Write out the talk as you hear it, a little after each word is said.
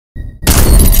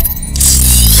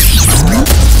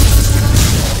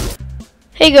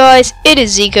Hey guys, it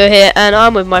is Zico here, and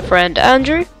I'm with my friend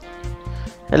Andrew.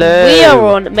 Hello. We are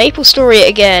on Maplestory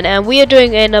again, and we are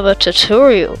doing another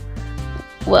tutorial.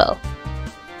 Well,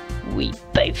 we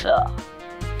both are.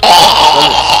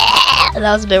 That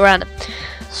was a bit random.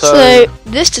 So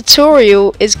this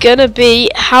tutorial is gonna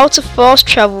be how to fast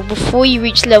travel before you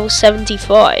reach level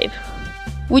 75.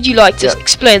 Would you like to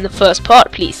explain the first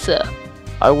part, please, sir?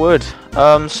 I would.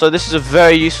 So this is a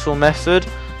very useful method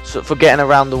for getting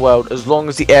around the world, as long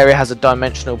as the area has a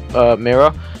dimensional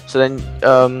mirror. So then,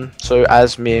 so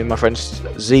as me and my friend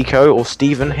Zico or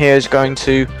Steven here is going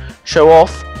to show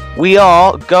off, we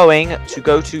are going to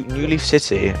go to New Leaf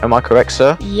City. Am I correct,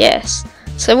 sir? Yes.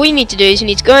 So what you need to do is you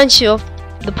need to go into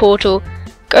the portal,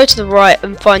 go to the right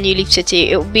and find New Leaf City.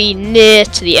 It will be near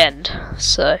to the end.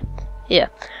 So, yeah.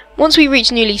 Once we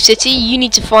reach New Leaf City, you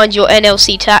need to find your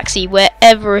NLC taxi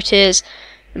wherever it is.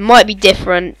 It might be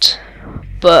different,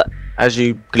 but as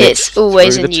you glitch it's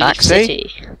always in the New taxi. Leaf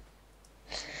City.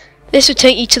 This will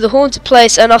take you to the haunted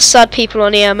place, and us sad people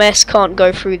on EMS can't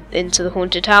go through into the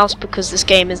haunted house because this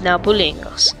game is now bullying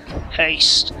us.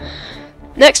 Haste.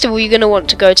 Next of all, you're going to want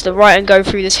to go to the right and go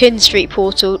through this hidden street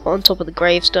portal on top of the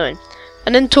gravestone,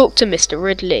 and then talk to Mr.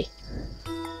 Ridley.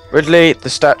 Ridley, the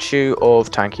statue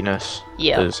of tankiness.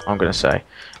 Yeah. As I'm going to say,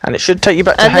 and it should take you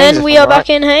back to and Haynes. And then we are back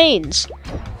in Haynes.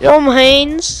 Yep. From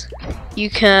Haynes, you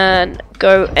can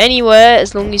go anywhere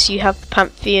as long as you have the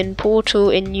Pantheon portal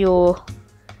in your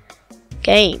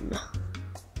game.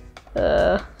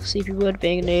 Sleepy Wood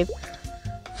being a noob.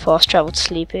 Fast travel to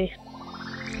Sleepy.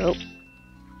 Oh.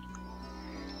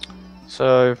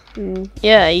 So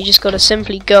yeah, you just gotta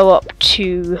simply go up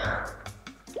to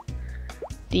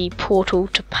the portal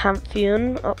to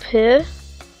Pantheon up here.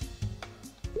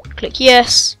 Click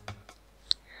yes.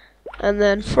 And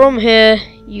then from here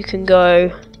you can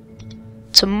go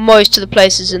to most of the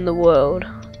places in the world,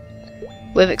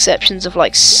 with exceptions of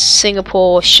like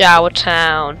Singapore, Shower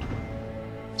Town,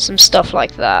 some stuff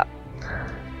like that.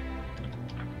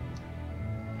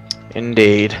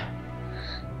 indeed.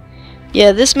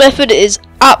 Yeah, this method is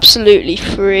absolutely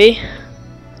free.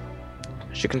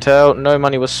 As you can tell, no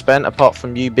money was spent apart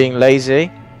from you being lazy.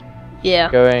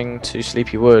 Yeah. Going to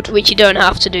Sleepy Wood. Which you don't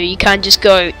have to do. You can just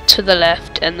go to the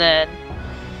left and then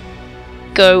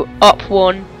go up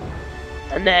one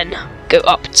and then go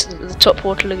up to the top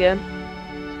portal again.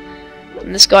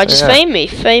 And this guy just famed me.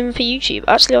 Fame for YouTube.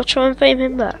 Actually, I'll try and fame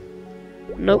him back.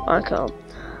 Nope, I can't.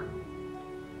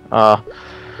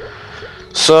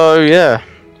 So yeah.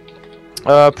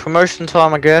 Promotion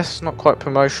time, I guess. Not quite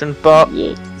promotion, but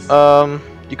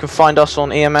you can find us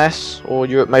on EMS, or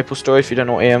you're at Maplestory if you don't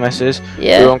know what EMS is.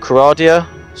 Yeah. We're on Caradia,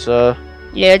 so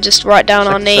yeah, just write down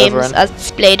our names as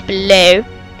displayed below.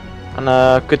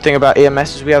 And good thing about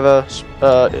EMS is we have a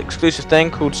exclusive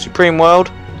thing called Supreme World.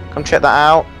 Come check that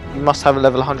out. You must have a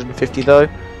level 150 though.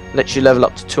 Lets you level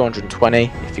up to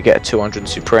 220 if you get a 200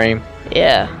 Supreme.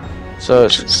 Yeah. So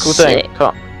it's a cool thing.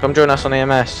 Come join us on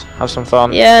EMS. Have some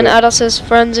fun. Yeah, and add us as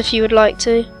friends if you would like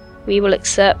to. We will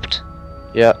accept.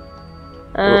 Yeah.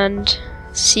 And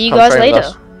see you guys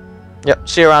later. Yep.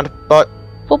 See you around. Bye.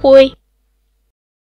 Bye bye.